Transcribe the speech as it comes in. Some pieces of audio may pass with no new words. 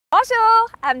Bonjour,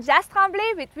 I'm Jass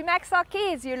Tremblay with Remax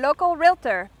Keys, your local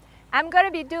realtor. I'm going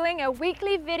to be doing a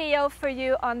weekly video for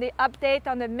you on the update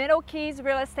on the Middle Keys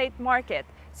real estate market.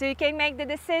 So you can make the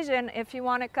decision if you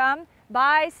want to come,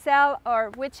 buy, sell,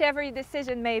 or whichever your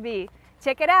decision may be.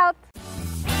 Check it out.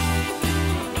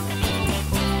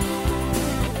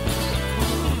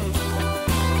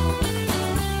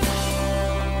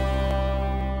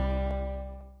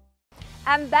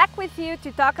 I'm back with you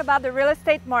to talk about the real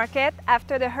estate market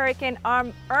after the Hurricane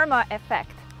Irma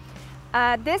effect.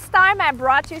 This time I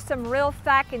brought you some real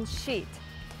fact and sheet.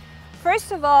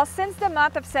 First of all, since the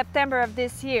month of September of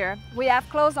this year, we have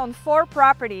closed on 4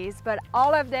 properties, but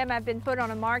all of them have been put on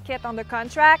the market on the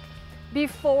contract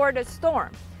before the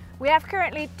storm. We have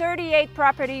currently 38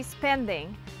 properties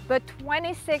pending, but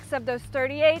 26 of those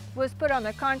 38 was put on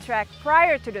the contract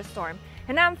prior to the storm.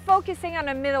 And I'm focusing on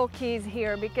the Middle Keys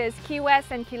here because Key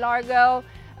West and Key Largo,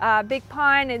 Big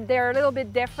Pine, they're a little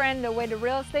bit different the way the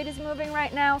real estate is moving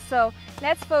right now. So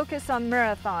let's focus on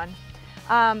Marathon.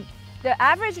 The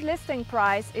average listing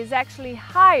price is actually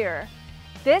higher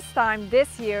this time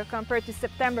this year compared to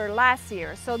September last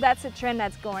year. So that's a trend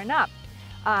that's going up.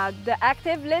 The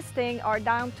active listings are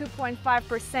down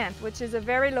 2.5%, which is a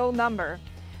very low number.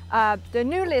 The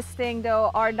new listing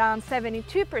though are down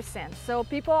 72%, so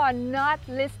people are not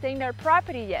listing their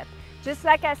property yet. Just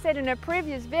like I said in a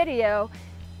previous video,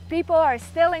 people are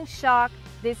still in shock,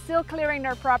 they're still clearing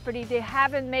their property, they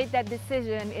haven't made that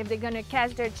decision if they're going to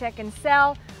cash their check and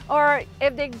sell or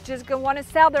if they just want to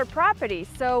sell their property.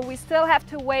 So we still have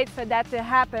to wait for that to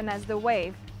happen as the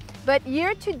wave. But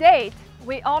year to date,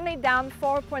 we only down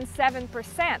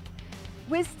 4.7%.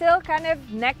 We're still kind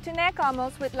of neck to neck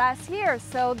almost with last year,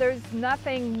 so there's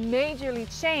nothing majorly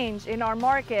changed in our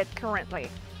market currently.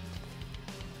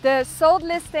 The sold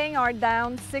listings are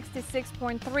down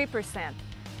 66.3%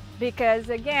 because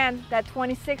again, that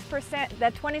 26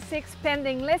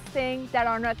 pending listings that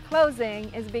are not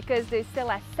closing is because they're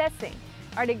still assessing.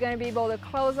 Are they going to be able to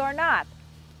close or not?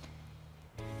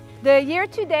 The year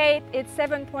to date, it's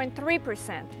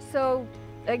 7.3%. So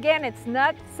again, it's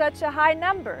not such a high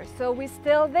number, so we're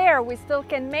still there, we still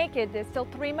can make it. There's still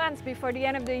 3 months before the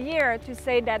end of the year to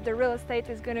say that the real estate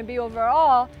is going to be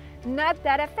overall not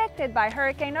that affected by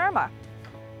Hurricane Irma.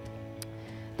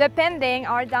 The pending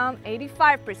are down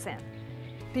 85%.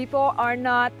 People are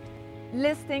not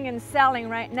listing and selling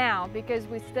right now because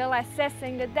we're still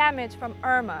assessing the damage from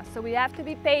Irma, so we have to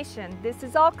be patient. This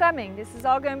is all coming, this is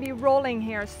all going to be rolling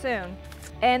here soon.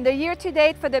 And the year to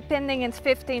date for the pending is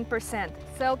 15%.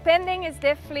 So pending is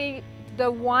definitely the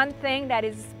one thing that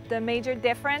is the major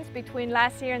difference between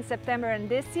last year in September and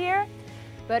this year.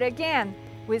 But again,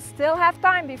 we still have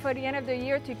time before the end of the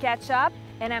year to catch up.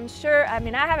 And I'm sure, I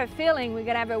have a feeling we're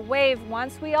gonna have a wave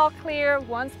once we all clear,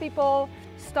 once people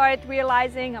start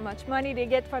realizing how much money they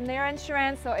get from their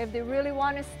insurance, or if they really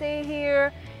want to stay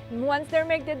here. Once they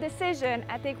make the decision,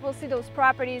 I think we'll see those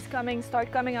properties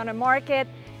start coming on the market,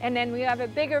 and then we have a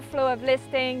bigger flow of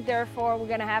listing. Therefore, we're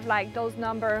gonna have like those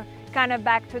numbers kind of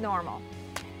back to normal.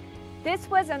 This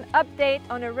was an update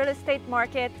on the real estate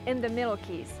market in the Middle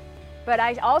Keys, but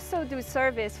I also do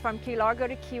service from Key Largo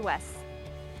to Key West.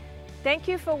 Thank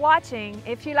you for watching.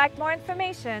 If you like more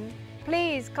information,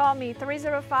 please call me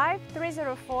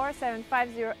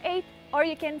 305-304-7508, or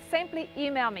you can simply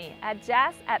email me at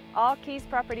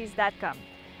jass@allkeysproperties.com.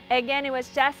 Again, it was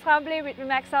Jass Tremblay with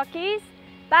Remax Keys.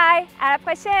 Bye, à la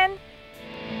prochaine!